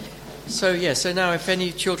So now if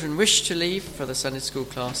any children wish to leave for the Sunday school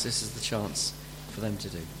class, this is the chance for them to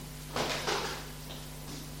do.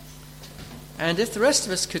 And if the rest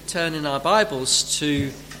of us could turn in our Bibles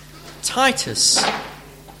to Titus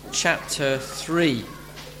chapter 3.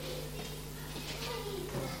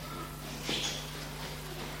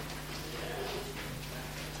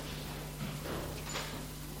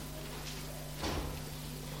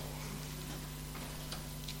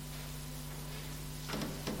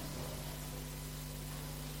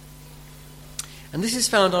 And this is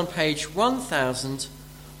found on page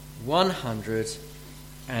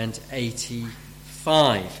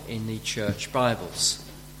 1185 in the Church Bibles.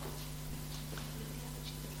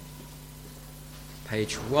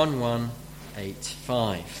 Page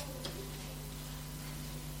 1185.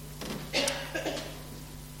 The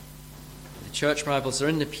Church Bibles are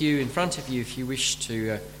in the pew in front of you if you wish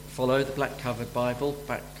to follow the black-covered Bible,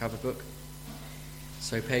 black-covered book.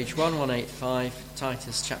 So page 1185,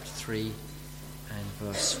 Titus chapter 3. And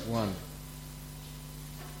verse 1.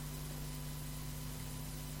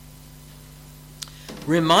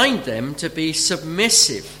 Remind them to be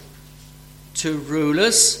submissive to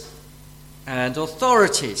rulers and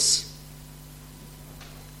authorities,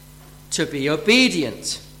 to be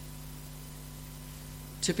obedient,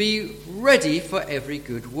 to be ready for every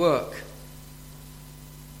good work,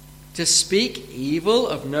 to speak evil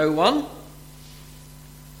of no one,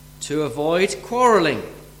 to avoid quarreling,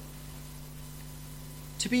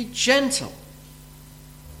 to be gentle,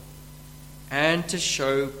 and to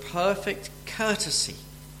show perfect courtesy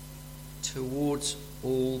towards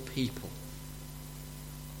all people.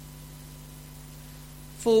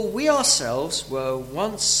 For we ourselves were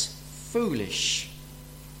once foolish,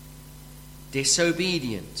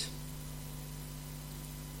 disobedient,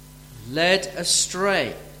 led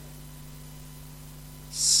astray,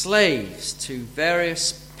 slaves to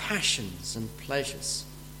various passions and pleasures,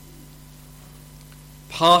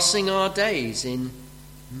 passing our days in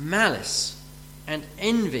malice and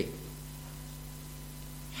envy,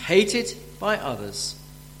 hated by others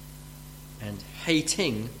and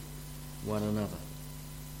hating one another.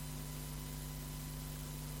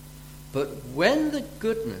 But when the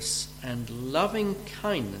goodness and loving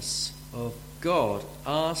kindness of God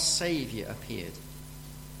our Saviour appeared,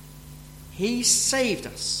 He saved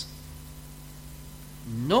us,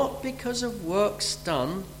 not because of works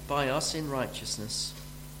done by us in righteousness,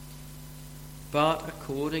 but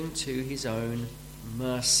according to His own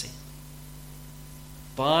mercy,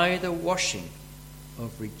 by the washing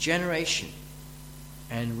of regeneration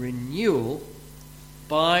and renewal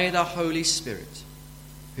by the Holy Spirit,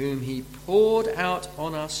 whom He poured out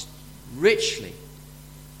on us richly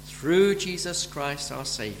through Jesus Christ our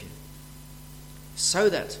Saviour, so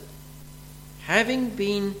that, having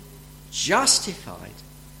been justified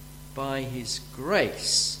by His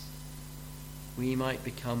grace, we might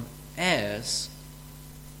become heirs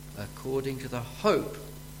according to the hope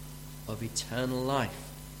of eternal life.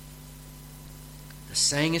 The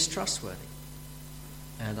saying is trustworthy,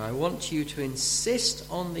 and I want you to insist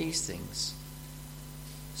on these things,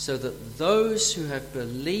 so that those who have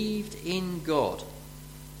believed in God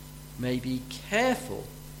may be careful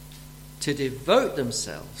to devote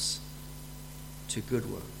themselves to good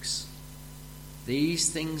works. These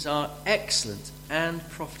things are excellent and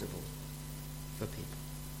profitable for people.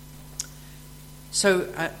 So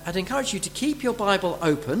I'd encourage you to keep your Bible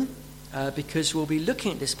open because we'll be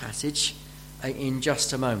looking at this passage in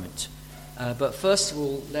just a moment. But first of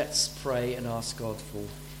all, let's pray and ask God for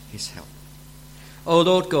His help. Oh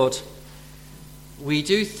Lord God, we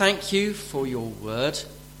do thank You for Your word,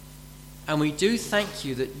 and we do thank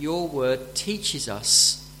You that Your word teaches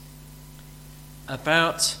us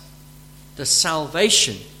about the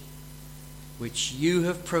salvation which You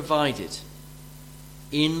have provided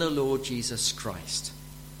in the Lord Jesus Christ.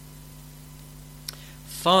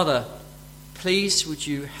 Father, please would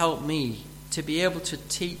You help me to be able to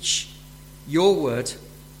teach Your word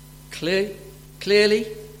clearly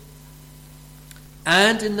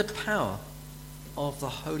and in the power of the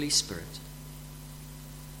Holy Spirit.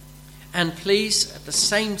 And please, at the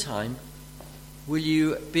same time, will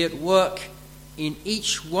You be at work in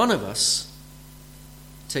each one of us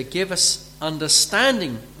to give us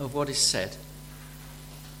understanding of what is said,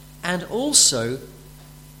 and also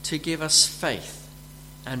to give us faith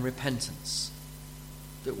and repentance,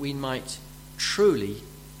 that we might truly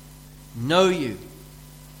know You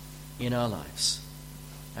in our lives,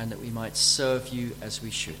 and that we might serve You as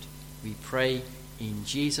we should. We pray in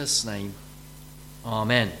Jesus' name.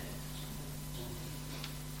 Amen.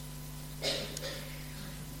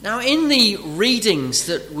 Now, in the readings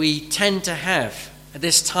that we tend to have at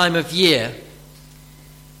this time of year,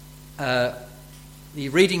 the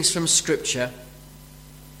readings from Scripture,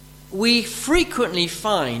 we frequently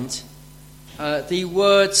find the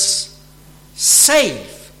words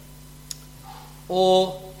save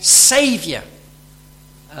or saviour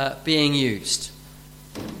being used.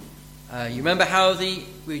 You remember how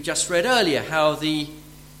we just read earlier how the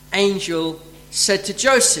angel said to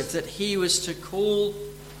Joseph that he was to call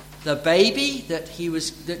the baby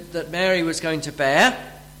that Mary was going to bear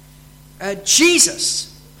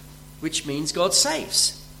Jesus, which means God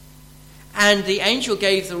saves. And the angel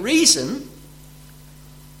gave the reason: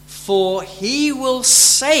 for he will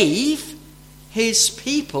save his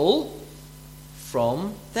people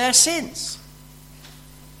from their sins.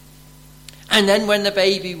 And then when the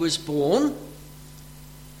baby was born,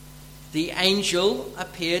 the angel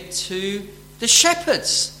appeared to the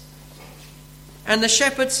shepherds. And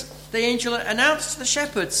the angel announced to the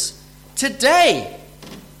shepherds, today,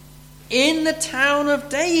 in the town of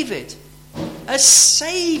David, a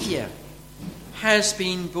Saviour has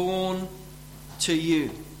been born to you.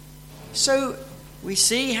 So we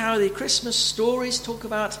see how the Christmas stories talk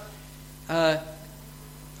about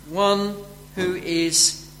one who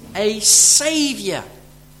is a Saviour.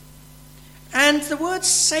 And the word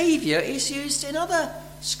Saviour is used in other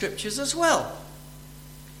scriptures as well.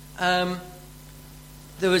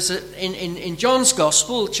 There was in John's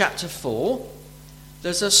Gospel, chapter 4,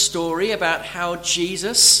 there's a story about how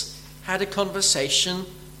Jesus had a conversation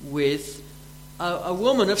with a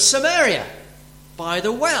woman of Samaria by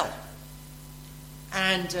the well.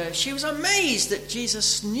 And she was amazed that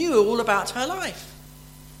Jesus knew all about her life.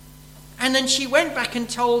 And then she went back and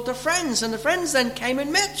told the friends, and the friends then came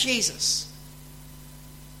and met Jesus.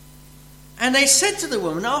 And they said to the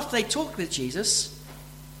woman, after they talked with Jesus,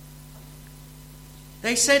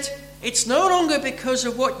 they said, it's no longer because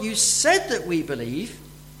of what you said that we believe,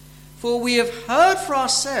 for we have heard for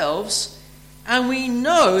ourselves, and we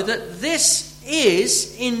know that this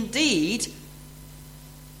is indeed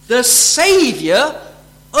the Saviour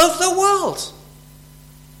of the world.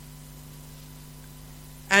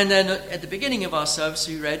 And then at the beginning of our service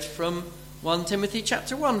we read from 1 Timothy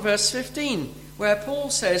chapter 1 verse 15, where Paul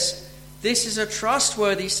says, this is a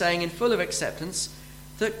trustworthy saying and full of acceptance,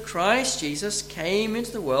 that Christ Jesus came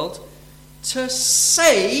into the world to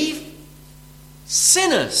save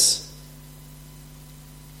sinners.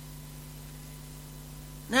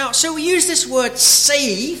 Now, so we use this word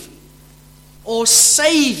save or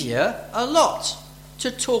saviour a lot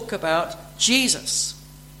to talk about Jesus.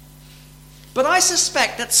 But I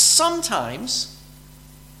suspect that sometimes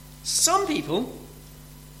some people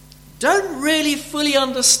don't really fully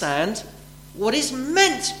understand what is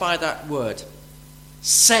meant by that word,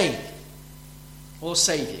 save or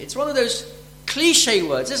saviour. It's one of those cliche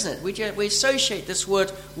words, isn't it? We associate this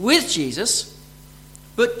word with Jesus,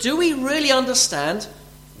 but do we really understand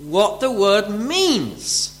what the word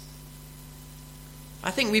means?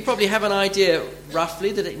 I think we probably have an idea,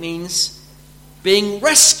 roughly, that it means being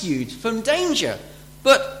rescued from danger.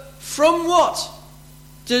 But from what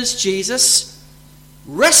does Jesus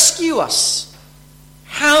rescue us?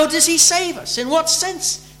 How does he save us? In what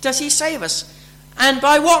sense does he save us? And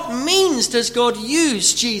by what means does God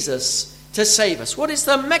use Jesus to save us? What is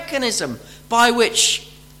the mechanism by which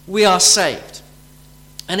we are saved?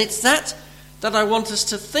 And it's that I want us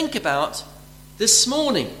to think about this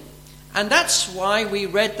morning. And that's why we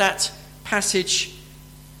read that passage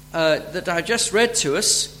that I just read to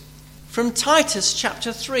us from Titus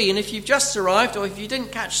chapter 3. And if you've just arrived, or if you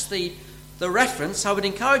didn't catch the reference, I would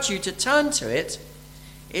encourage you to turn to it.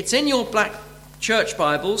 It's in your black church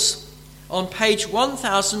Bibles on page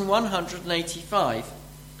 1185.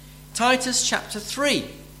 Titus chapter 3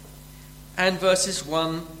 and verses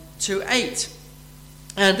 1 to 8.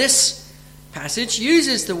 And this passage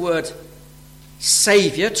uses the word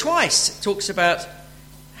Saviour twice. It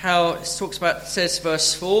says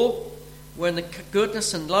verse 4, when the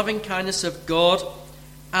goodness and loving kindness of God,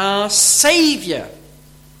 our Saviour,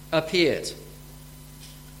 appeared.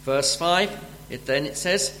 Verse 5, it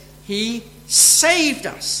says, he saved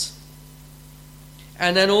us.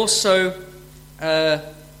 And then also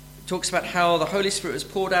talks about how the Holy Spirit was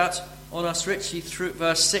poured out on us richly through,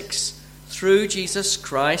 verse 6, through Jesus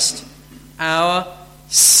Christ, our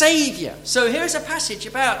Saviour. So here's a passage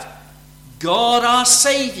about God our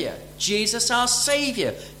Saviour, Jesus our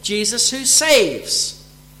Saviour, Jesus who saves.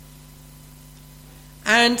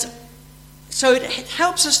 And so it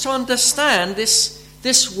helps us to understand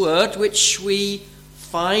this word which we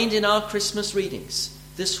find in our Christmas readings,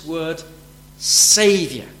 this word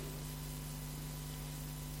Saviour,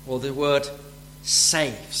 or the word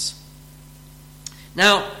saves.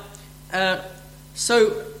 Now, and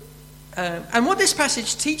what this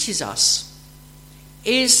passage teaches us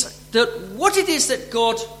is that what it is that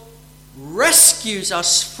God rescues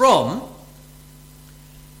us from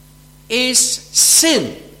is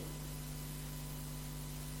sin.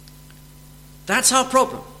 That's our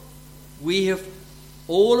problem. We have,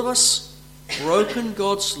 all of us, broken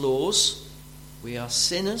God's laws. We are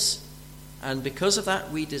sinners, and because of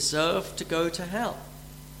that we deserve to go to hell.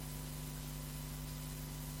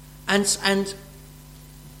 And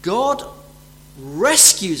God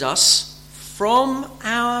rescues us from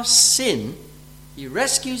our sin. He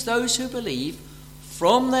rescues those who believe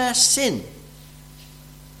from their sin,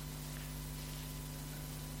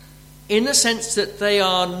 in the sense that they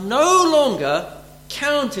are no longer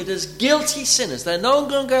counted as guilty sinners. They're no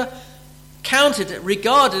longer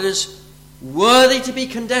regarded as worthy to be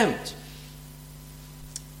condemned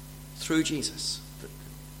through Jesus,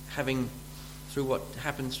 through what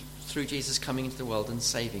happens through Jesus coming into the world and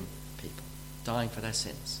saving people, dying for their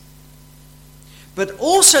sins. But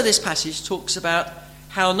also this passage talks about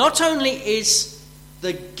how not only is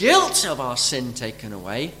the guilt of our sin taken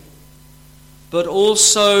away, but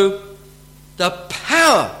also the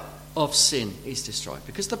power of sin is destroyed.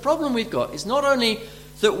 Because the problem we've got is not only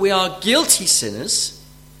that we are guilty sinners,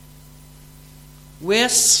 we're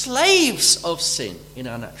slaves of sin in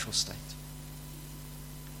our natural state.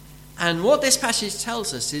 And what this passage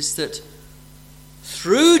tells us is that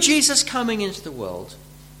through Jesus coming into the world,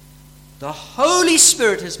 the Holy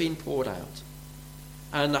Spirit has been poured out.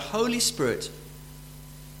 And the Holy Spirit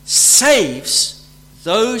saves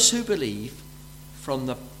those who believe from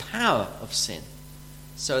the power of sin.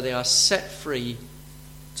 So they are set free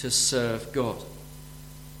to serve God.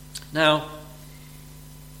 Now,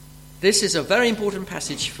 this is a very important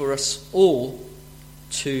passage for us all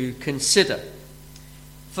to consider.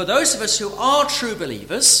 For those of us who are true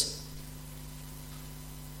believers,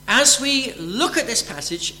 as we look at this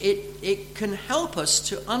passage, it can help us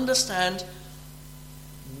to understand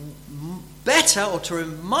better, or to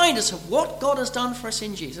remind us of what God has done for us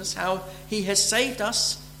in Jesus, how he has saved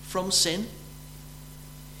us from sin.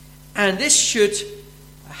 And this should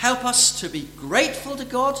help us to be grateful to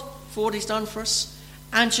God for what he's done for us,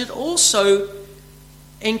 and should also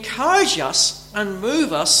encourage us and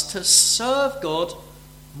move us to serve God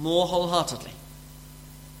more wholeheartedly.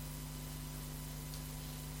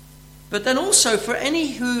 But then also, for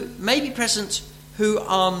any who may be present who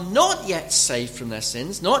are not yet saved from their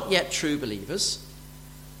sins, not yet true believers,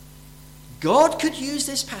 God could use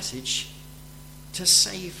this passage to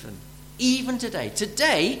save them, even today.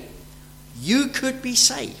 Today, you could be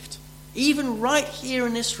saved. Even right here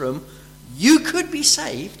in this room, you could be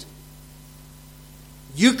saved.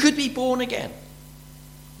 You could be born again.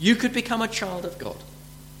 You could become a child of God.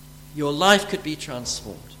 Your life could be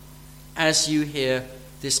transformed as you hear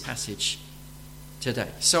this passage today.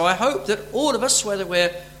 So I hope that all of us, whether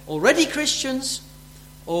we're already Christians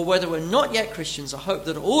or whether we're not yet Christians, I hope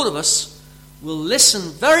that all of us will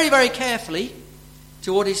listen very, very carefully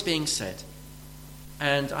to what is being said.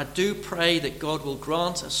 And I do pray that God will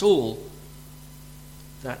grant us all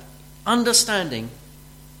that understanding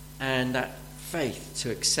and that faith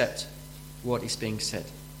to accept what is being said.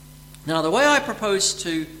 Now, the way I propose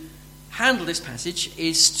to handle this passage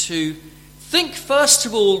is to think first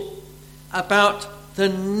of all about the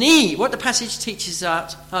need, what the passage teaches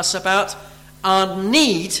us about our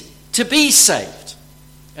need to be saved.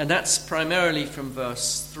 And that's primarily from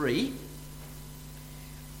verse 3.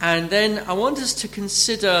 And then I want us to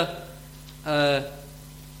consider how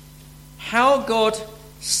God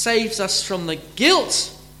saves us from the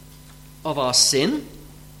guilt of our sin,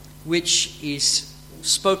 which is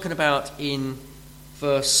spoken about in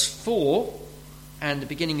verse 4 and the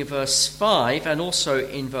beginning of verse 5 and also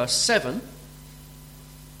in verse 7.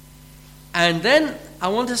 And then I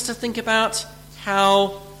want us to think about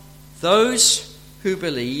how those who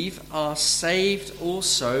believe are saved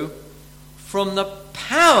also from the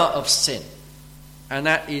power of sin. And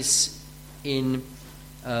that is in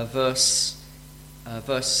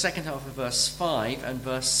second half of verse 5 and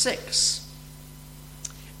verse 6.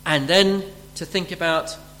 And then to think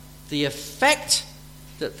about the effect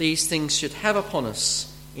that these things should have upon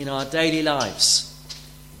us in our daily lives.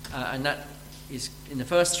 And that is in the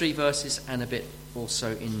first 3 verses and a bit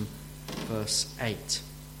also in verse 8.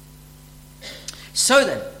 So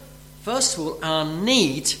then, first of all, our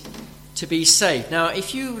need to be saved. Now,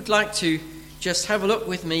 if you would like to just have a look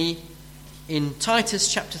with me in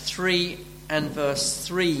Titus chapter 3 and verse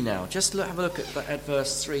 3 now. Just have a look at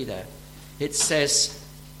verse 3 there. It says,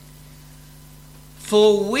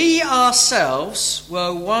 "For we ourselves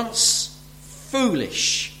were once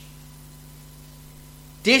foolish,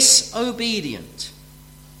 disobedient,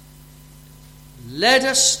 led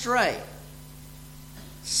astray,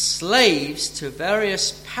 slaves to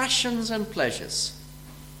various passions and pleasures,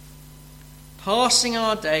 passing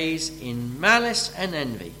our days in malice and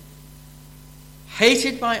envy,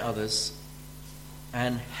 hated by others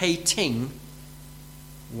and hating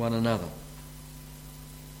one another.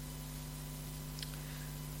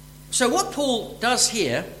 So what Paul does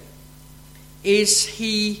here is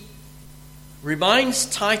he reminds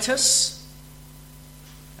Titus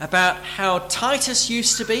about how Titus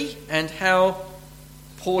used to be and how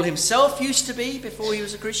Paul himself used to be before he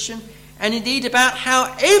was a Christian, and indeed about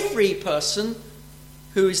how every person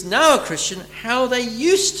who is now a Christian, how they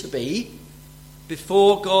used to be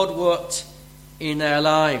before God worked in their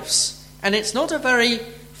lives. And it's not a very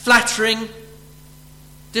flattering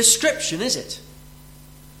description, is it?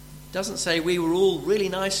 It doesn't say we were all really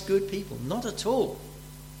nice, good people. Not at all.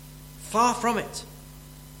 Far from it.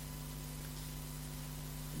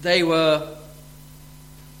 They were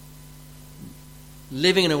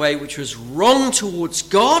living in a way which was wrong towards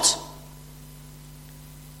God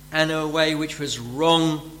and a way which was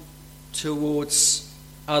wrong towards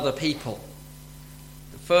other people.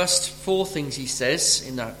 The first four things he says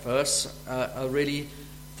in that verse are really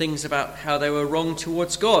things about how they were wrong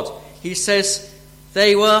towards God. He says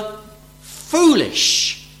they were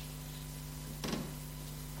foolish.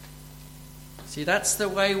 See, that's the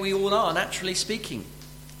way we all are, naturally speaking.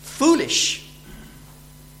 Foolish.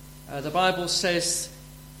 The Bible says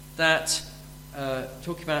that,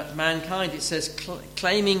 talking about mankind, it says,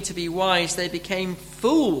 claiming to be wise, they became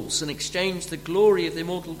fools and exchanged the glory of the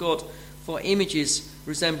immortal God for images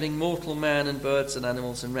resembling mortal man and birds and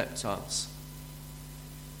animals and reptiles.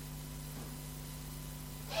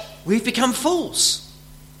 We've become fools.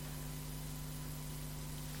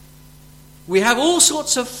 We have all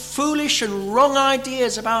sorts of foolish and wrong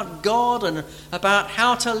ideas about God and about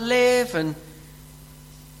how to live and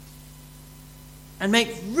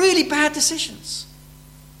make really bad decisions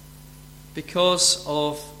because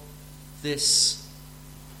of this,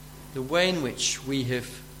 the way in which we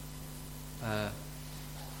have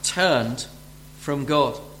turned from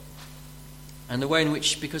God, and the way in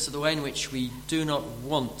which, because of the way in which we do not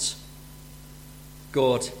want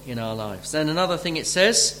God in our lives. Then another thing it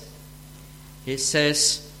says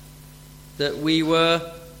that we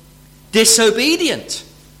were disobedient.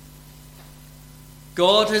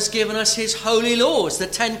 God has given us his holy laws, the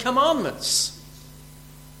 10 Commandments.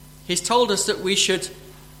 He's told us that we should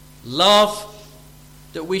love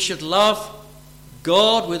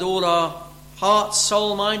God with all our heart,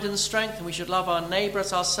 soul, mind and strength, and we should love our neighbour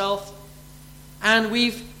as ourselves. And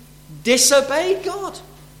we've disobeyed God.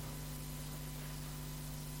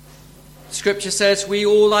 Scripture says we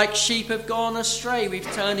all like sheep have gone astray.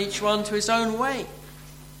 We've turned each one to his own way.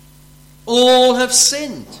 All have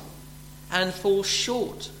sinned and fall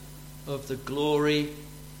short of the glory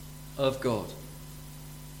of God.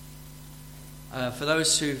 For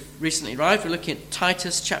those who've recently arrived, we're looking at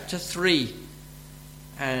Titus chapter 3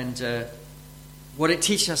 and what it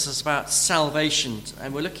teaches us about salvation.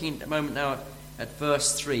 And we're looking at the moment now at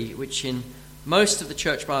verse 3, which in most of the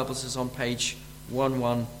church Bibles is on page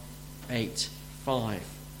 1185.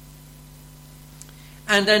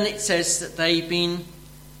 And then it says that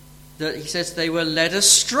he says they were led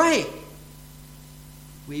astray.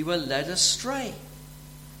 We were led astray.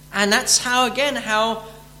 And that's how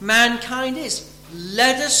mankind is.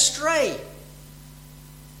 Led astray.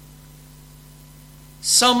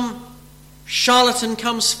 Some charlatan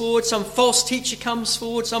comes forward, some false teacher comes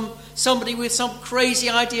forward, somebody with some crazy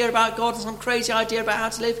idea about God and some crazy idea about how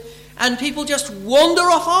to live, and people just wander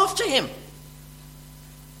off after him.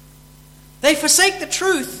 They forsake the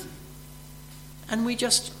truth, and we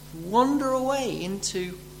just wander away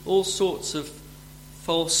into all sorts of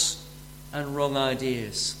false and wrong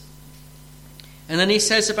ideas. And then he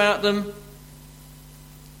says about them,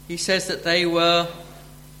 he says that they were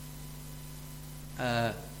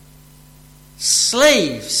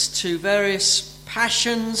slaves to various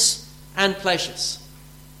passions and pleasures.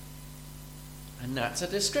 And that's a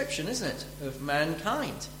description, isn't it, of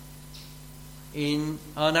mankind in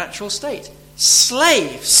our natural state.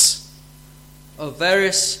 Slaves of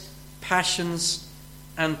various passions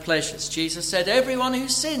and pleasures. Jesus said everyone who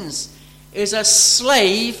sins is a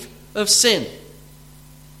slave of sin.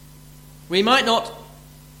 We might not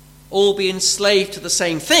all be enslaved to the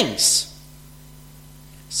same things.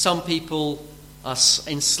 Some people are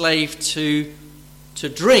enslaved to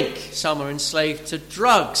drink. Some are enslaved to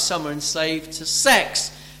drugs. Some are enslaved to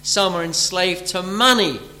sex. Some are enslaved to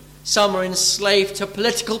money. Some are enslaved to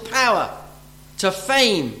political power. to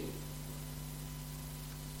fame,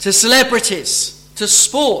 to celebrities, to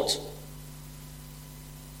sport.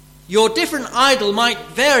 Your different idol might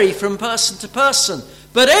vary from person to person,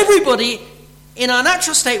 but everybody in our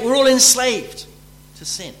natural state, we're all enslaved to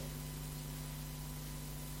sin.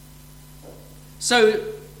 So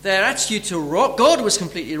their attitude to God was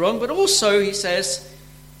completely wrong, but also, he says,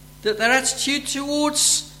 that their attitude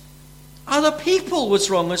towards other people was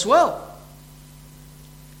wrong as well.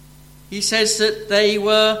 He says that they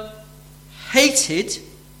were hated.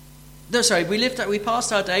 We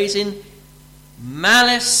passed our days in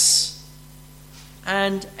malice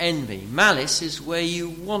and envy. Malice is where you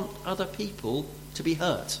want other people to be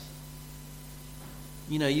hurt.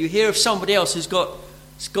 You know, you hear of somebody else who's come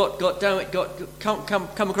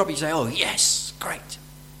across, you say, "Oh yes, great."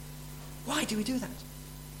 Why do we do that?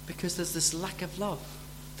 Because there's this lack of love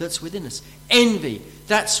that's within us. Envy,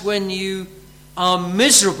 that's when you are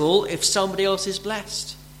miserable if somebody else is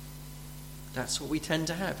blessed. That's what we tend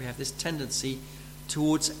to have. We have this tendency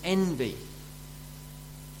towards envy,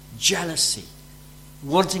 jealousy,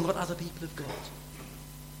 wanting what other people have got.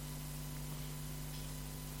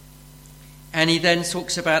 And he then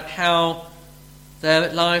talks about how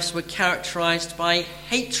their lives were characterized by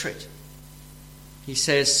hatred. He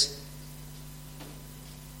says,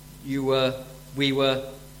 we were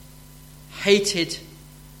hated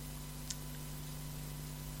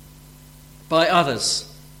by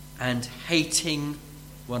others and hating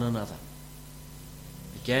one another.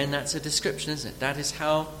 Again, that's a description, isn't it? That is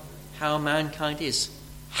how mankind is.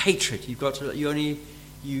 Hatred. You go on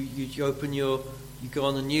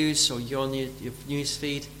the news or you're on your news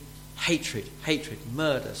feed. Hatred,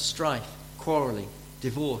 murder, strife, quarrelling,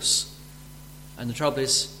 divorce. And the trouble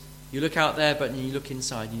is, you look out there, but you look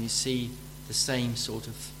inside and you see the same sort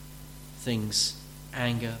of things: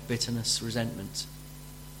 anger, bitterness, resentment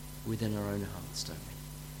within our own hearts, don't we?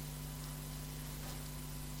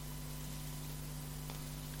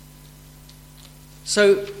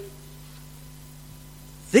 So,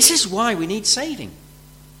 this is why we need saving.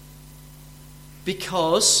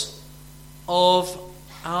 Because of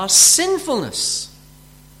our sinfulness.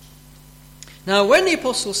 Now, when the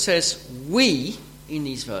apostle says we in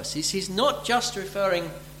these verses, he's not just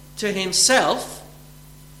referring to himself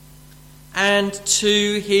and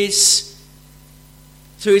to his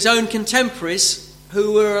own contemporaries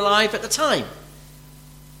who were alive at the time.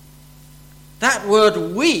 That word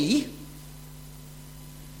we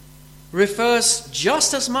refers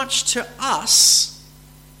just as much to us.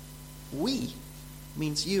 We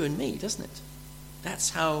means you and me, doesn't it?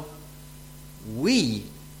 That's how we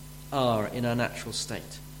are in our natural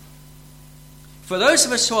state. For those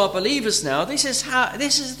of us who are believers now, this is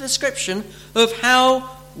a description of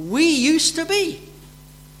how we used to be.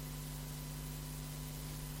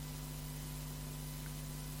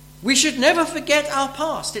 We should never forget our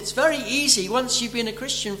past. It's very easy once you've been a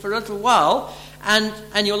Christian for a little while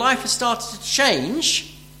and your life has started to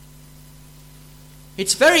change.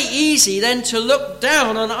 It's very easy then to look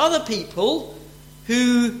down on other people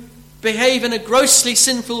who behave in a grossly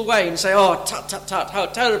sinful way and say, "Oh, tut, how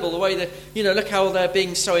terrible the way that, look how they're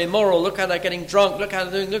being so immoral, look how they're getting drunk, look how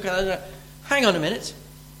they're doing, Hang on a minute.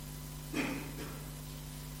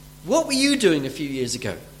 What were you doing a few years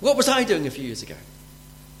ago? What was I doing a few years ago?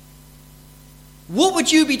 What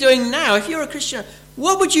would you be doing now if you're a Christian?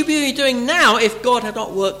 What would you be doing now if God had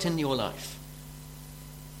not worked in your life?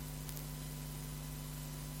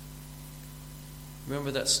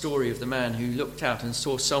 Remember that story of the man who looked out and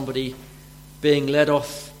saw somebody being led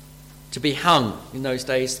off to be hung. In those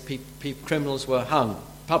days, criminals were hung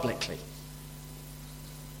publicly.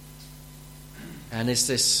 And as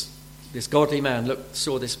this godly man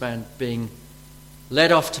saw this man being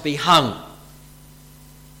led off to be hung,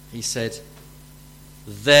 he said,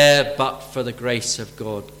 "There but for the grace of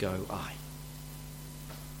God go I."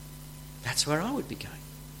 That's where I would be going.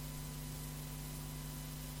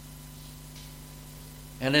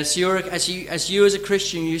 And as you as a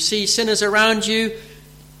Christian, you see sinners around you,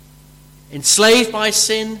 enslaved by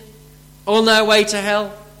sin, on their way to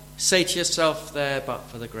hell, say to yourself, "There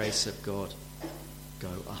but for the grace of God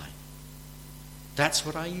go I." That's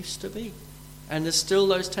what I used to be. And there's still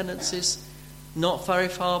those tendencies not very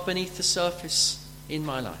far beneath the surface in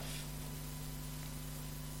my life.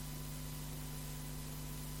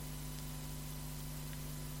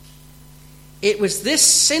 It was this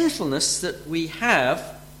sinfulness that we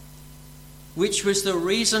have which was the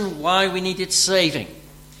reason why we needed saving.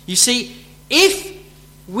 You see, if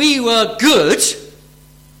we were good,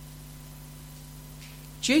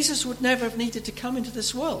 Jesus would never have needed to come into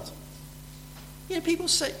this world. People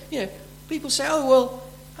say, "Oh well,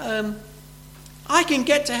 I can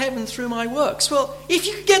get to heaven through my works. Well, if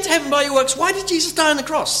you could get to heaven by your works, why did Jesus die on the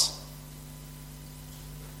cross?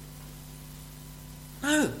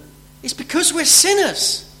 No, it's because we're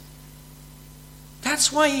sinners.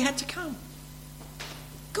 That's why he had to come.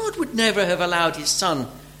 God would never have allowed his son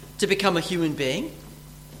to become a human being.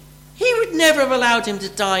 He would never have allowed him to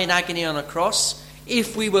die in agony on a cross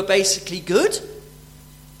if we were basically good.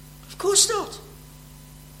 Of course not.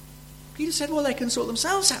 Peter said, well, they can sort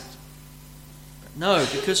themselves out. But no,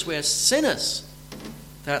 because we're sinners,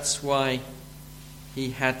 that's why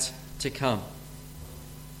he had to come.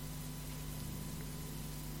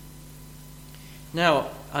 Now,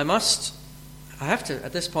 I have to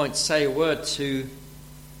at this point say a word to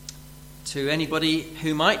anybody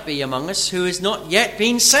who might be among us who has not yet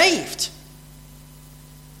been saved.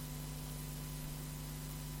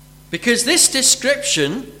 Because this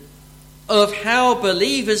description of how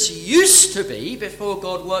believers used to be before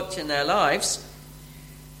God worked in their lives,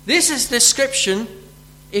 this is description,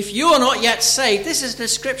 if you are not yet saved, this is a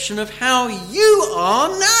description of how you are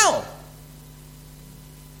now.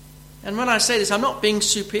 And when I say this, I'm not being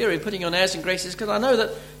superior and putting on airs and graces, because I know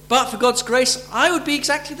that but for God's grace, I would be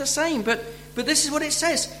exactly the same. But this is what it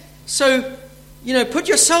says. So, put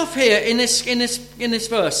yourself here in this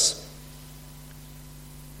verse.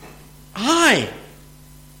 I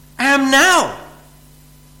am now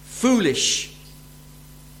foolish,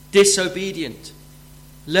 disobedient,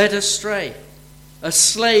 led astray, a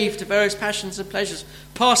slave to various passions and pleasures,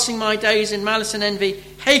 passing my days in malice and envy,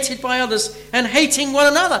 hated by others and hating one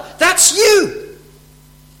another. That's you.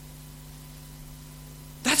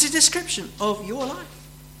 That's a description of your life.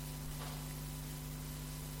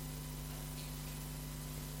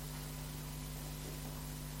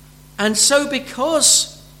 And so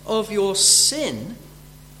because of your sin,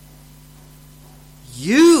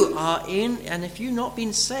 you are in, and if you've not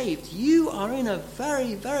been saved, you are in a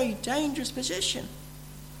very, very dangerous position.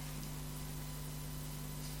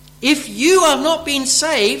 If you have not been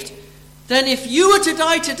saved, then if you were to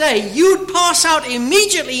die today, you would pass out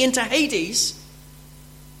immediately into Hades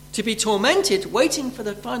to be tormented, waiting for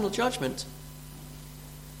the final judgment.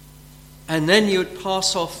 And then you would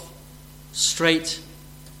pass off straight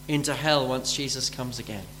into hell once Jesus comes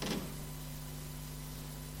again.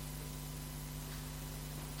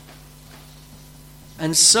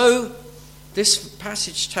 And so this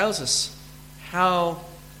passage tells us how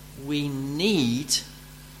we need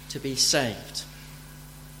to be saved.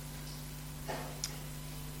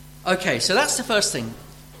 Okay, so that's the first thing.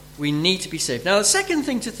 We need to be saved. Now, the second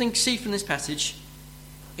thing to see from this passage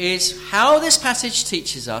is how this passage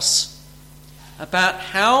teaches us about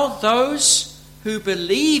how those who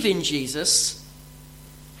believe in Jesus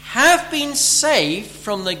have been saved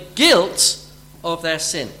from the guilt of their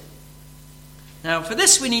sin. Now, for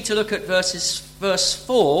this we need to look at verse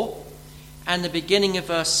 4 and the beginning of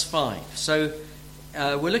verse 5. So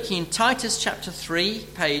we're looking in Titus chapter 3,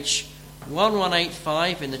 page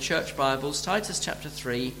 1185 in the church Bibles, Titus chapter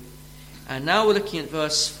 3, and now we're looking at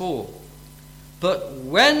verse 4. But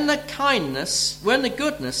when the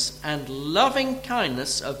goodness and loving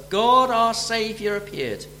kindness of God our Saviour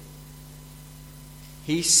appeared,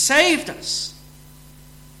 he saved us,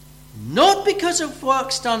 not because of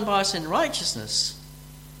works done by us in righteousness,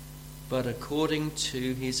 but according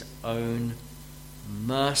to his own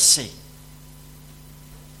mercy.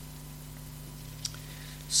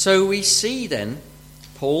 So we see then,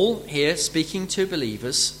 Paul here speaking to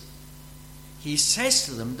believers, he says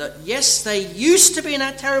to them that yes, they used to be in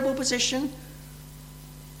that terrible position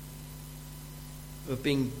of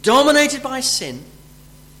being dominated by sin,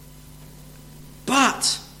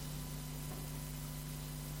 but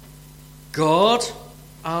God,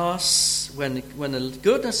 when the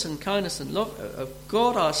goodness and kindness and love of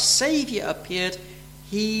God, our Saviour, appeared,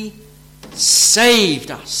 he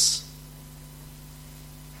saved us.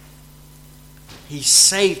 He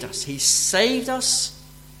saved us. He saved us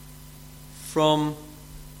from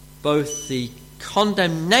both the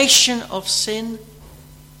condemnation of sin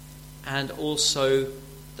and also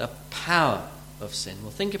the power of sin.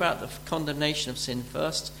 We'll think about the condemnation of sin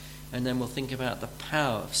first, and then we'll think about the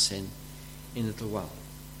power of sin in a little while.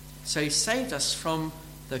 So he saved us from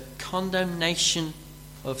the condemnation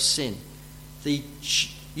of sin.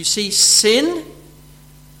 You see, sin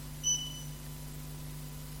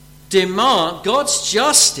God's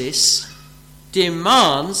justice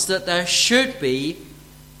demands that there should be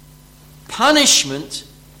punishment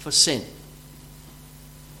for sin.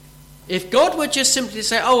 If God were just simply to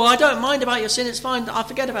say, oh, I don't mind about your sin, it's fine, I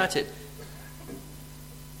forget about it,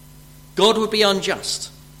 God would be unjust.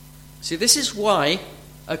 See, this is why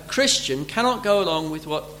a Christian cannot go along with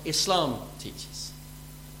what Islam teaches.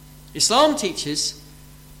 Islam teaches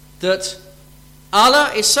that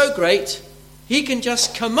Allah is so great, he can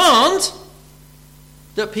just command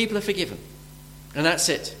that people are forgiven. And that's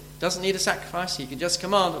it. Doesn't need a sacrifice. He can just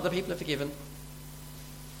command that the people are forgiven.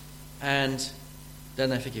 And then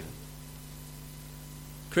they're forgiven.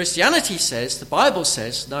 Christianity says, the Bible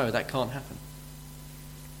says, no, that can't happen.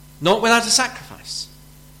 Not without a sacrifice.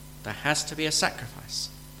 There has to be a sacrifice.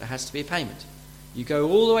 There has to be a payment. You go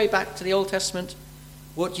all the way back to the Old Testament,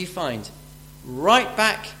 what do you find? Right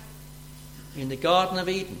back in the Garden of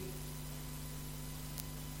Eden.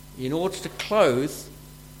 In order to clothe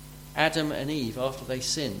Adam and Eve after they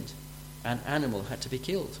sinned, an animal had to be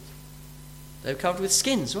killed. They were covered with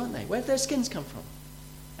skins, weren't they? Where did their skins come from?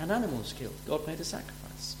 An animal was killed. God made a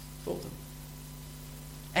sacrifice for them.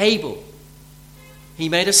 Abel, he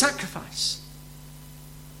made a sacrifice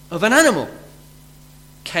of an animal.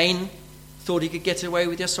 Cain thought he could get away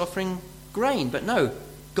with just offering grain, but no,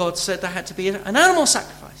 God said there had to be an animal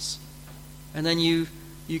sacrifice. And then you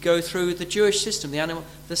go through the Jewish system,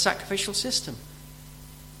 the sacrificial system.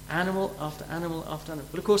 Animal after animal after animal.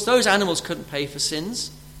 But of course, those animals couldn't pay for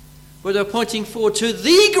sins, but they're pointing forward to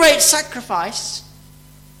the great sacrifice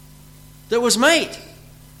that was made.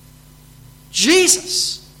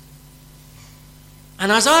 Jesus.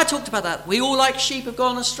 And Isaiah talked about that. We all like sheep have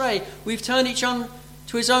gone astray. We've turned each one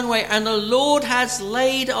to his own way, and the Lord has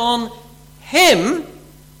laid on him,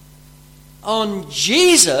 on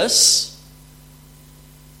Jesus,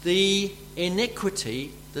 the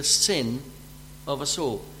iniquity, the sin of us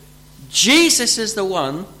all. Jesus is the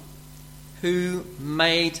one who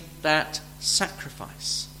made that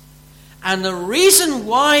sacrifice. And the reason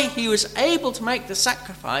why he was able to make the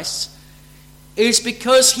sacrifice is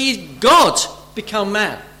because he's God become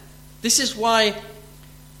man. This is why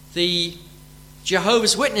the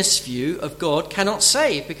Jehovah's Witness view of God cannot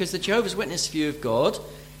save, because the Jehovah's Witness view of God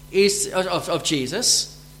is of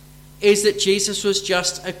Jesus is that Jesus was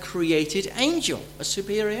just a created angel, a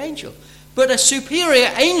superior angel. But a superior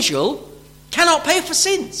angel cannot pay for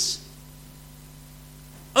sins.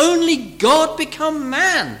 Only God become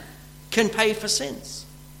man can pay for sins.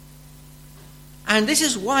 And this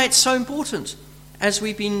is why it's so important as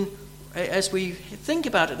we think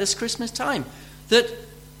about it this Christmas time, that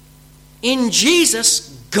in Jesus,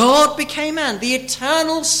 God became man. The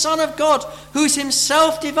eternal Son of God, who is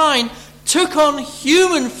himself divine, took on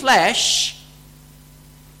human flesh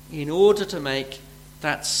in order to make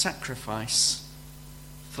that sacrifice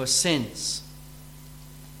for sins.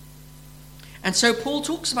 And so Paul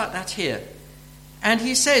talks about that here. And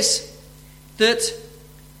he says that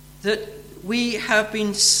we have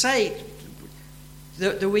been saved,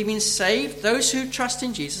 that we've been saved, those who trust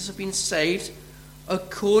in Jesus have been saved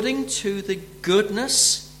according to the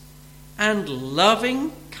goodness and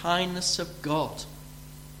loving kindness of God,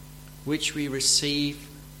 which we receive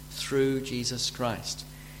through Jesus Christ.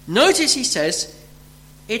 Notice he says,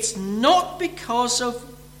 it's not because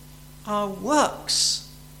of our works,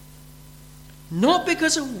 not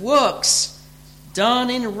because of works done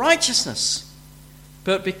in righteousness,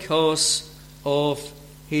 but because of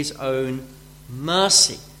his own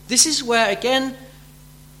mercy. This is where, again,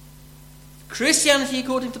 Christianity,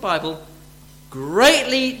 according to the Bible,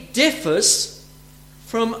 greatly differs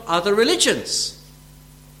from other religions.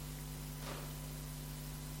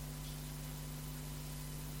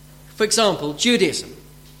 For example, Judaism.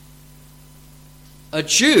 A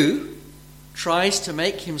Jew tries to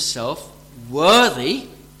make himself worthy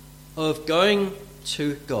of going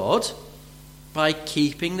to God by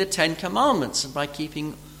keeping the Ten Commandments and by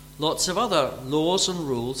keeping lots of other laws and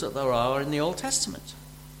rules that there are in the Old Testament.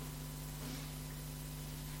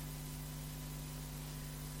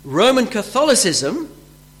 Roman Catholicism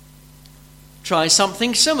tries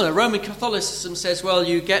something similar. Roman Catholicism says, well,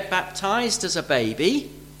 you get baptized as a baby,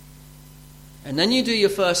 and then you do your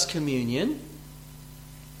first communion,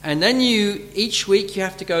 and then each week you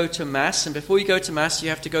have to go to Mass, and before you go to Mass you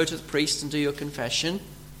have to go to the priest and do your confession.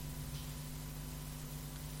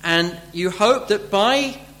 And you hope that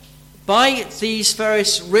by these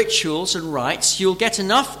various rituals and rites you'll get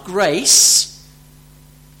enough grace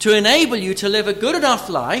to enable you to live a good enough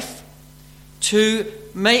life to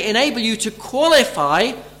enable you to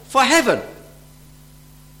qualify for heaven.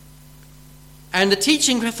 And the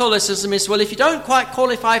teaching of Catholicism is, well, if you don't quite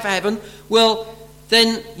qualify for heaven, well,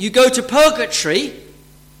 then you go to purgatory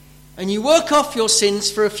and you work off your sins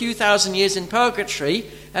for a few thousand years in purgatory,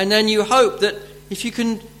 and then you hope that if you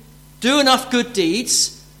can do enough good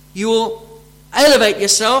deeds, you will elevate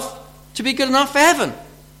yourself to be good enough for heaven.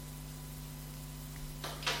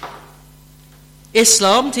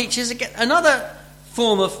 Islam teaches another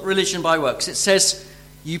form of religion by works. It says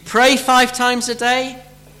You pray 5 times a day.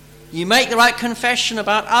 You make the right confession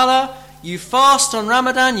about Allah. You fast on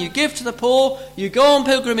Ramadan. You give to the poor. You go on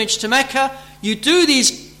pilgrimage to Mecca. You do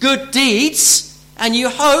these good deeds, and you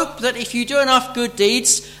hope that if you do enough good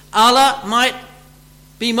deeds, Allah might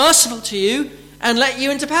be merciful to you and let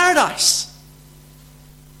you into paradise.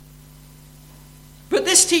 But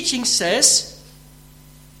this teaching says,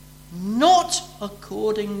 not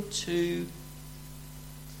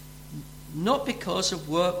because of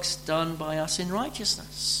works done by us in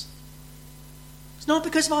righteousness. It's not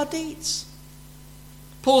because of our deeds.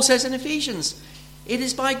 Paul says in Ephesians, it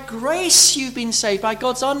is by grace you've been saved, by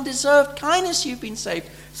God's undeserved kindness you've been saved,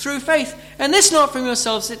 through faith. And this not from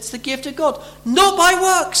yourselves, it's the gift of God, not by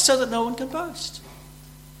works, so that no one can boast.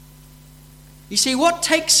 You see, what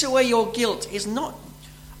takes away your guilt is not,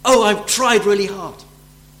 oh, I've tried really hard.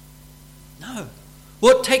 No.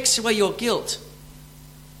 What takes away your guilt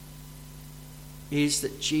is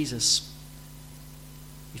that Jesus,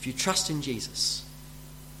 if you trust in Jesus,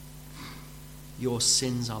 your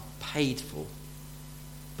sins are paid for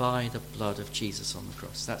by the blood of Jesus on the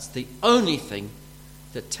cross. That's the only thing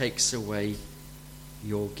that takes away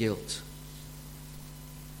your guilt.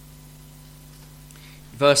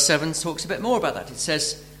 Verse 7 talks a bit more about that. It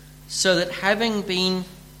says, so that having been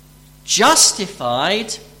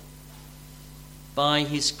justified by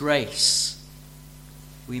his grace,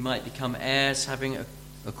 we might become heirs, having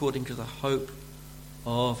according to the hope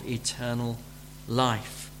of eternal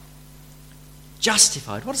life.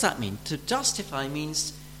 Justified. What does that mean? To justify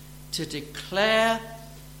means to declare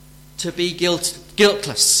to be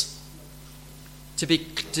guiltless. To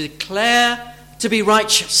declare to be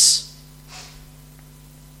righteous.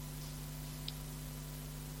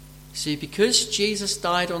 See, because Jesus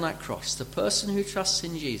died on that cross, the person who trusts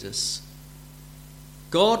in Jesus,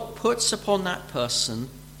 God puts upon that person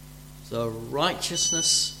the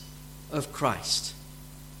righteousness of Christ.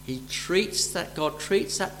 God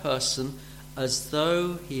treats that person as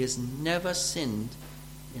though he has never sinned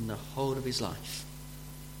in the whole of his life.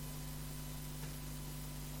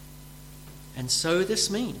 And so this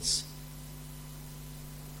means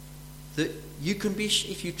that you can be,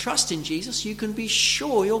 if you trust in Jesus, you can be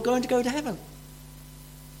sure you're going to go to heaven.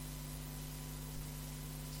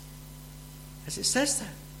 As it says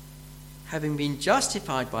there, having been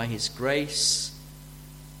justified by his grace,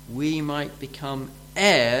 we might become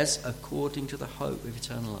heirs according to the hope of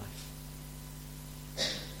eternal life.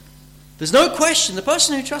 There's no question, the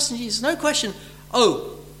person who trusts in Jesus, no question,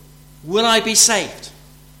 oh, will I be saved?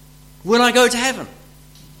 Will I go to heaven?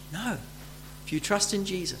 No. If you trust in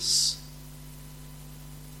Jesus,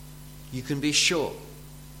 you can be sure,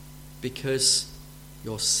 because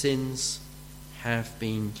your sins have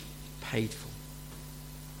been paid for.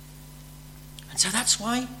 And so that's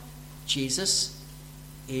why Jesus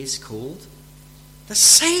is called the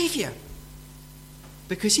Saviour,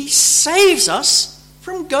 because he saves us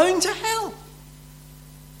from going to hell.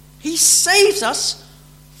 He saves us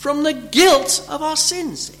from the guilt of our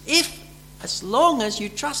sins. As long as you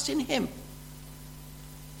trust in him,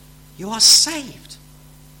 you are saved.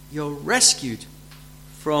 You're rescued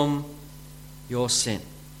from your sin,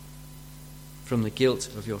 from the guilt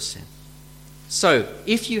of your sin. So,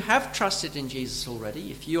 if you have trusted in Jesus already,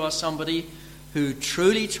 if you are somebody who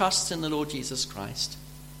truly trusts in the Lord Jesus Christ,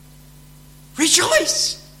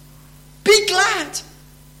 rejoice! Be glad!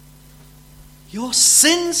 Your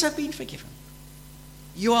sins have been forgiven.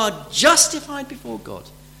 You are justified before God.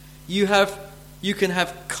 You can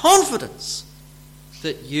have confidence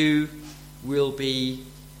that you will be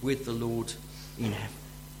with the Lord in heaven.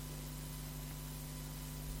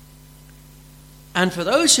 And for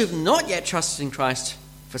those who have not yet trusted in Christ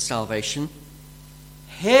for salvation,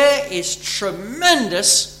 here is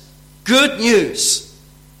tremendous good news.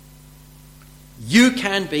 You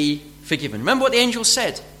can be forgiven. Remember what the angel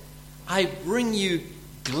said? I bring you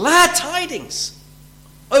glad tidings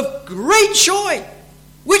of great joy,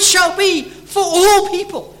 which shall be for all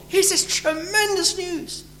people. Here's this tremendous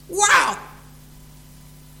news. Wow!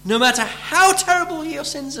 No matter how terrible your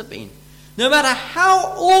sins have been, no matter how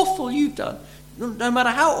awful you've done, no matter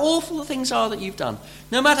how awful the things are that you've done,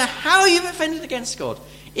 no matter how you've offended against God,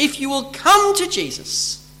 if you will come to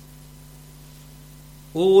Jesus,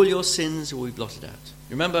 all your sins will be blotted out.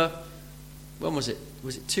 Remember, when was it?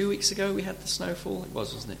 Was it 2 weeks ago we had the snowfall? It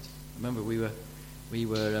was, wasn't it? Remember, we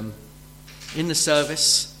were in the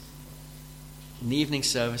service, in the evening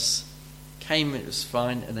service, it was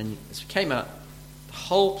fine, and then as we came out, the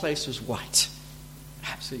whole place was white.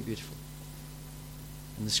 Absolutely beautiful.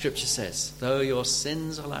 And the scripture says, though your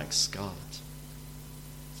sins are like scarlet,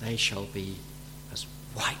 they shall be as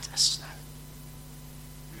white as snow.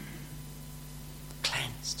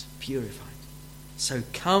 purified. So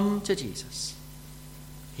come to Jesus.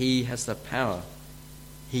 He has the power.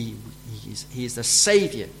 He is the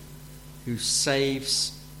Saviour who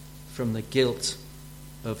saves from the guilt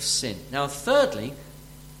of sin. Now, thirdly,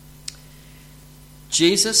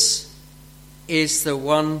 Jesus is the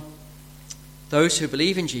one, those who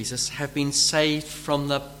believe in Jesus have been saved from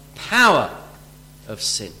the power of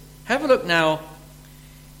sin. Have a look now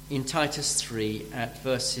in Titus 3 at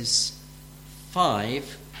verses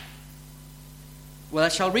 5. Well,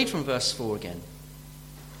 actually, I'll read from verse 4 again.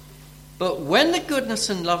 But when the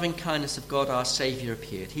goodness and loving kindness of God our Saviour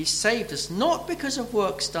appeared, he saved us not because of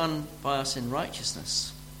works done by us in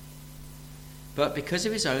righteousness, but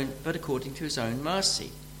according to his own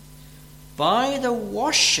mercy, by the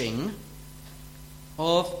washing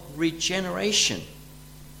of regeneration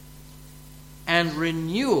and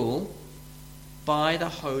renewal by the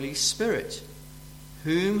Holy Spirit,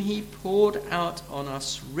 whom he poured out on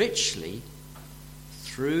us richly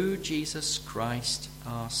through Jesus Christ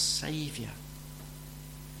our Saviour.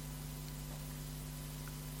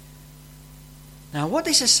 Now, what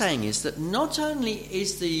this is saying is that not only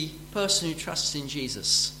is the person who trusts in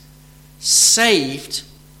Jesus saved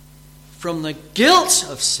from the guilt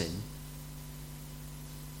of sin,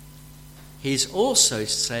 he is also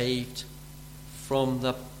saved from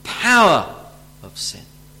the power of sin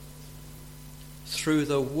through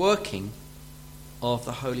the working of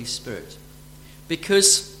the Holy Spirit.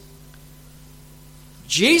 Because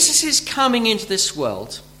Jesus' coming into this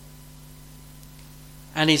world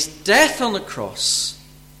and his death on the cross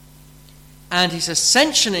and his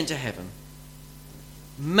ascension into heaven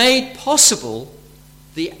made possible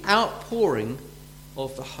the outpouring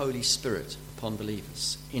of the Holy Spirit upon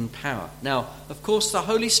believers in power. Now, of course, the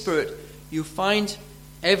Holy Spirit, you find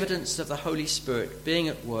evidence of the Holy Spirit being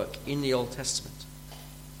at work in the Old Testament.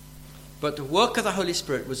 But the work of the Holy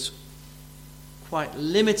Spirit was quite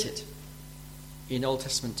limited in Old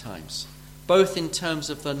Testament times, both in terms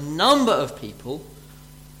of the number of people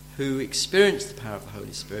who experienced the power of the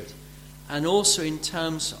Holy Spirit and also in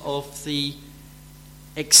terms of the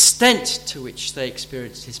extent to which they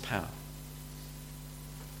experienced his power.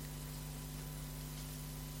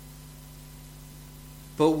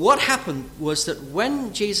 But what happened was that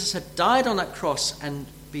when Jesus had died on that cross and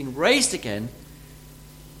been raised again,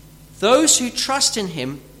 those who trust in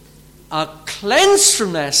him are cleansed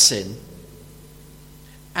from their sin,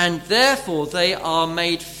 and therefore they are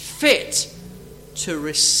made fit to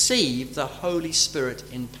receive the Holy Spirit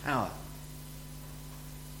in power.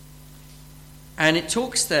 And it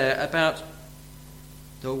talks there about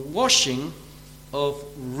the washing of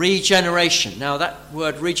regeneration. Now, that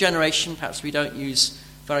word regeneration, perhaps we don't use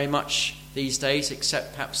very much these days,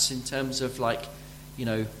 except perhaps in terms of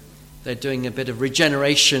they're doing a bit of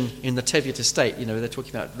regeneration in the Teviot estate. They're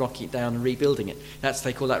talking about knocking it down and rebuilding it.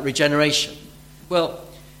 They call that regeneration. Well,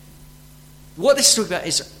 what this is talking about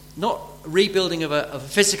is not rebuilding of a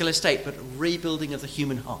physical estate, but rebuilding of the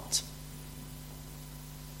human heart.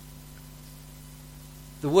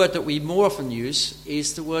 The word that we more often use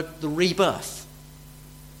is the rebirth,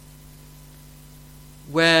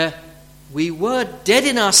 where we were dead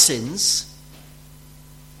in our sins,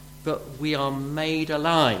 but we are made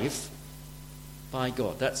alive by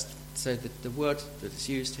God. So the word that is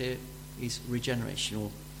used here is regeneration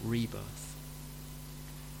or rebirth.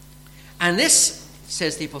 And this,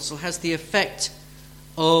 says the apostle, has the effect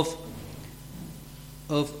of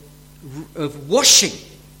washing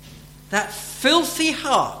that filthy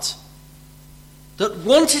heart that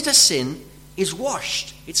wanted to sin is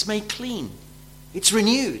washed. It's made clean. It's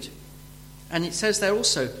renewed. And it says there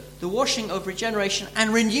also the washing of regeneration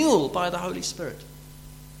and renewal by the Holy Spirit.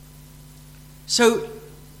 So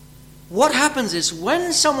what happens is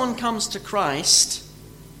when someone comes to Christ,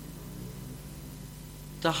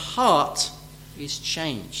 the heart is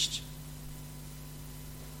changed.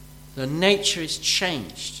 The nature is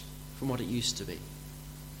changed from what it used to be.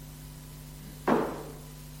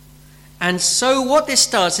 And so what this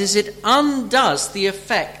does is it undoes the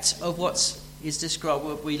effect of what is described,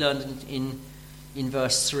 what we learned in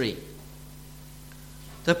verse 3.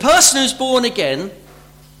 The person who's born again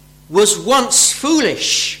was once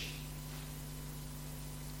foolish,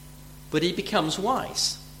 but he becomes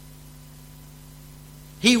wise.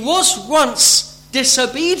 He was once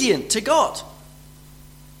disobedient to God,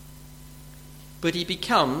 but he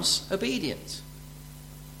becomes obedient.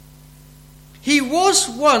 He was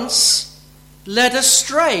once led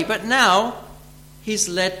astray, but now he's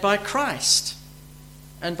led by Christ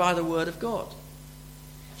and by the Word of God.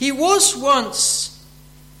 He was once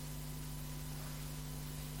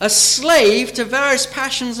a slave to various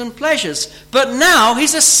passions and pleasures, but now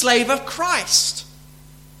he's a slave of Christ.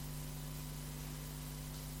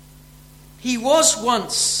 He was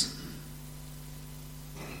once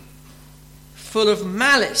full of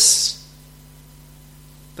malice,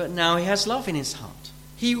 but now he has love in his heart.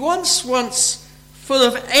 He was once full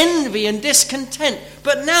of envy and discontent,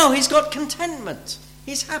 but now he's got contentment.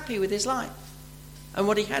 He's happy with his life and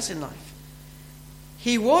what he has in life.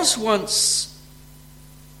 He was once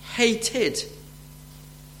hated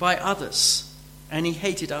by others, and he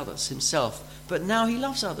hated others himself, but now he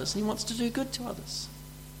loves others and he wants to do good to others.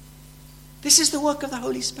 This is the work of the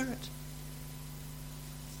Holy Spirit.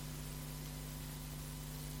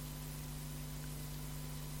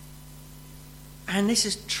 And this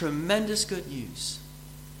is tremendous good news.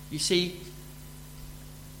 You see,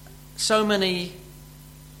 so many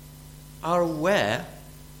are aware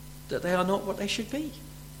that they are not what they should be.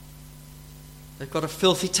 They've got a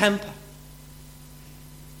filthy temper.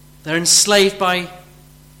 They're enslaved by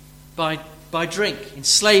drink,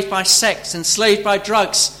 enslaved by sex, enslaved by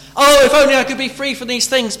drugs. Oh, if only I could be free from these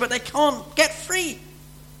things, but they can't get free.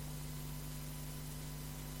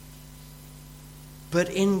 But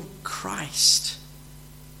in Christ,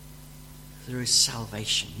 there is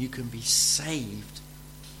salvation. You can be saved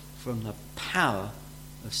from the power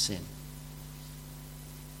of sin.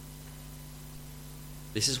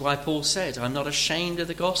 This is why Paul said, I'm not ashamed of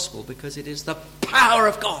the gospel, because it is the power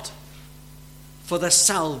of God for the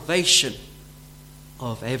salvation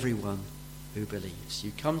of everyone who believes.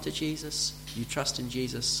 You come to Jesus, you trust in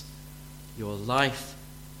Jesus, your life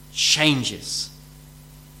changes.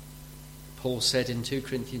 Paul said in 2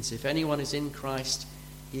 Corinthians, if anyone is in Christ,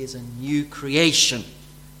 he is a new creation.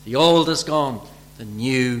 The old has gone, the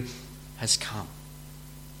new has come.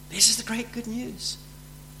 This is the great good news.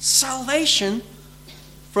 Salvation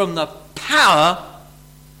from the power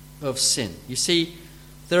of sin. You see,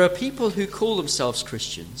 there are people who call themselves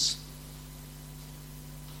Christians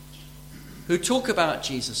who talk about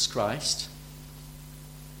Jesus Christ,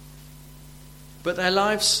 but their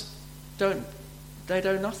lives they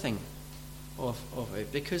know nothing of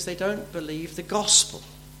it, because they don't believe the gospel.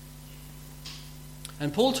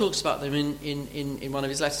 And Paul talks about them in one of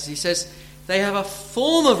his letters. He says they have a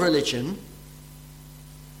form of religion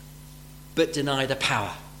but deny the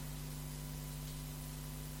power.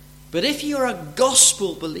 But if you're a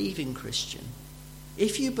gospel-believing Christian,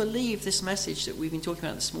 if you believe this message that we've been talking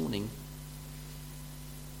about this morning,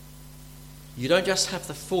 you don't just have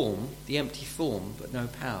the form, the empty form, but no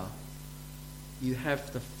power. You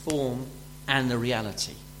have the form and the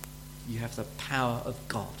reality. You have the power of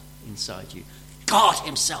God inside you. God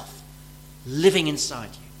himself living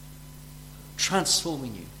inside you,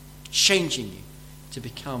 transforming you, changing you to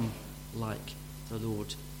become like the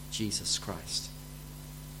Lord Jesus Christ.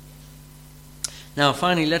 Now,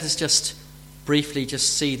 finally, let us just briefly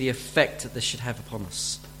see the effect that this should have upon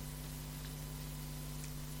us.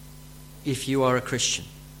 If you are a Christian,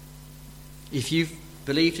 if you've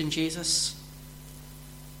believed in Jesus,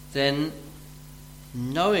 then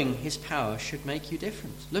knowing his power should make you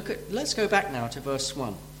different. Let's go back now to verse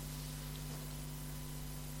 1.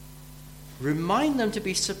 Remind them to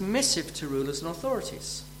be submissive to rulers and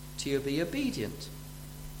authorities, to be obedient,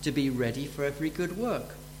 to be ready for every good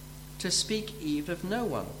work, to speak evil of no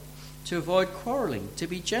one, to avoid quarreling, to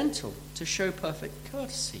be gentle, to show perfect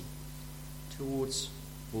courtesy towards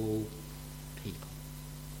all people.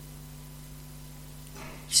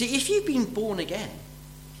 See, if you've been born again,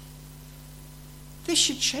 this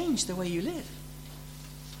should change the way you live.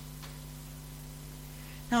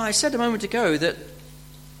 Now, I said a moment ago that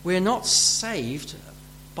we're not saved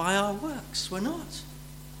by our works. We're not.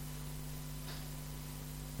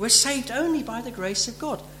 We're saved only by the grace of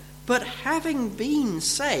God. But having been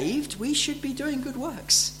saved, we should be doing good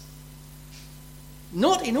works.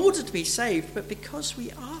 Not in order to be saved, but because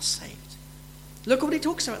we are saved. Look at what he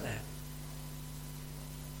talks about there.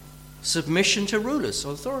 Submission to rulers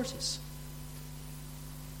or authorities.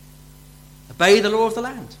 Obey the law of the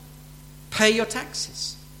land. Pay your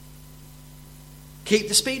taxes. Keep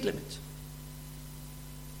the speed limit.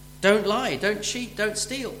 Don't lie, don't cheat, don't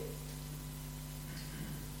steal.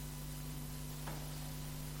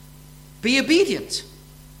 Be obedient.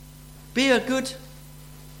 Be a good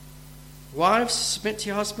wives, submit to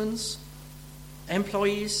your husbands.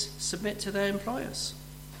 Employees, submit to their employers.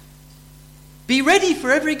 Be ready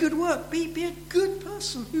for every good work. Be a good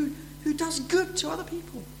person who does good to other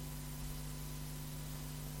people.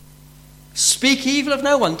 Speak evil of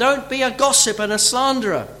no one. Don't be a gossip and a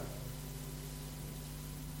slanderer.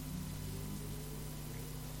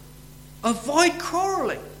 Avoid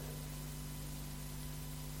quarreling.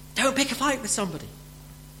 Pick a fight with somebody.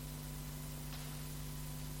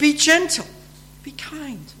 Be gentle. Be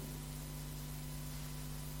kind.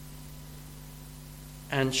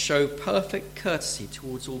 And show perfect courtesy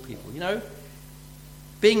towards all people. You know,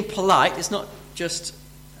 being polite is not just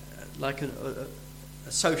like a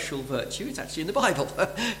social virtue. It's actually in the Bible.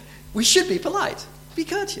 We should be polite. Be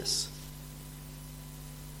courteous.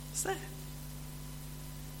 It's there.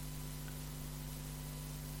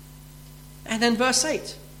 And then verse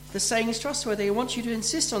 8. The saying is trustworthy. I want you to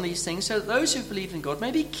insist on these things so that those who believe in God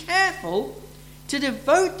may be careful to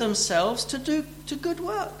devote themselves to good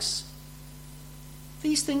works.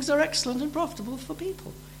 These things are excellent and profitable for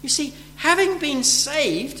people. You see, having been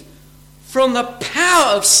saved from the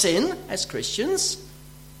power of sin as Christians,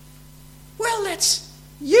 well, let's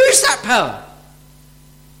use that power.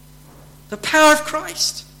 The power of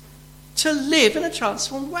Christ to live in a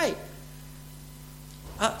transformed way.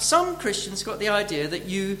 Some Christians got the idea that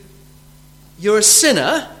you're a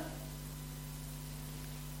sinner,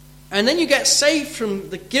 and then you get saved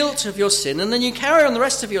from the guilt of your sin, and then you carry on the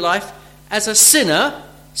rest of your life as a sinner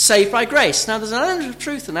saved by grace. Now, there's an element of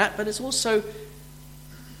truth in that, but it's also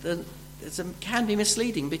can be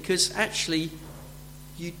misleading, because actually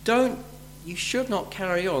you should not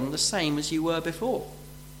carry on the same as you were before.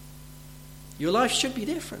 Your life should be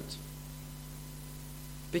different,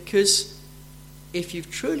 because if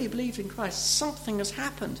you've truly believed in Christ, something has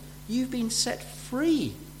happened. You've been set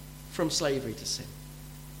free from slavery to sin.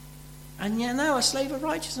 And you're now a slave of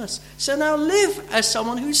righteousness. So now live as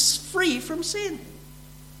someone who's free from sin.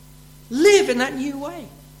 Live in that new way.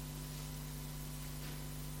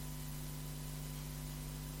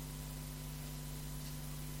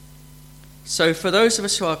 So for those of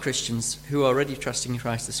us who are Christians, who are already trusting in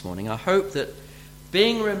Christ this morning, I hope that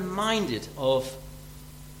being reminded of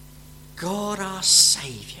God our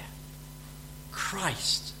Saviour,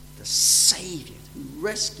 Christ the Saviour who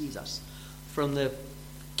rescues us from the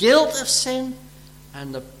guilt of sin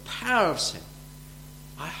and the power of sin,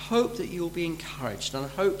 I hope that you will be encouraged, and I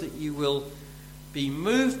hope that you will be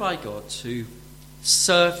moved by God to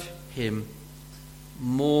serve Him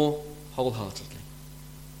more wholeheartedly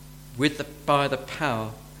by the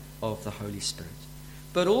power of the Holy Spirit.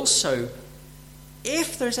 But also,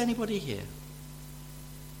 if there's anybody here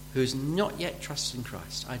who's not yet trusted in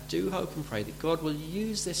Christ, I do hope and pray that God will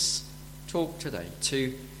use this talk today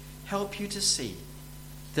to help you to see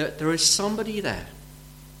that there is somebody there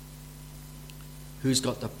who's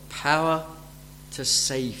got the power to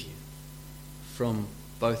save you from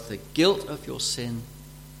both the guilt of your sin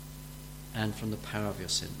and from the power of your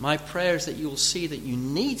sin. My prayer is that you'll see that you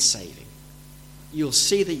need saving. You'll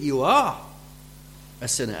see that you are a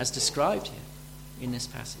sinner, as described here in this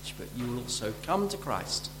passage, but you will also come to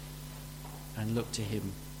Christ and look to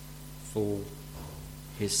Him for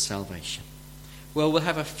His salvation. Well, we'll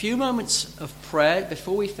have a few moments of prayer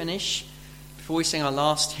before we finish. Before we sing our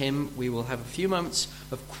last hymn, we will have a few moments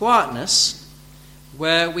of quietness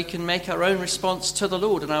where we can make our own response to the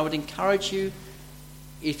Lord. And I would encourage you,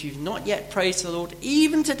 if you've not yet praised the Lord,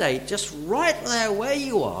 even today, just right there where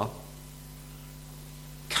you are,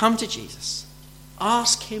 come to Jesus.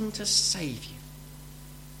 Ask Him to save you,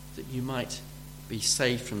 that you might be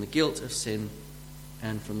saved from the guilt of sin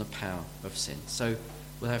and from the power of sin. So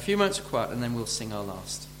we'll have a few moments of quiet, and then we'll sing our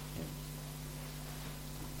last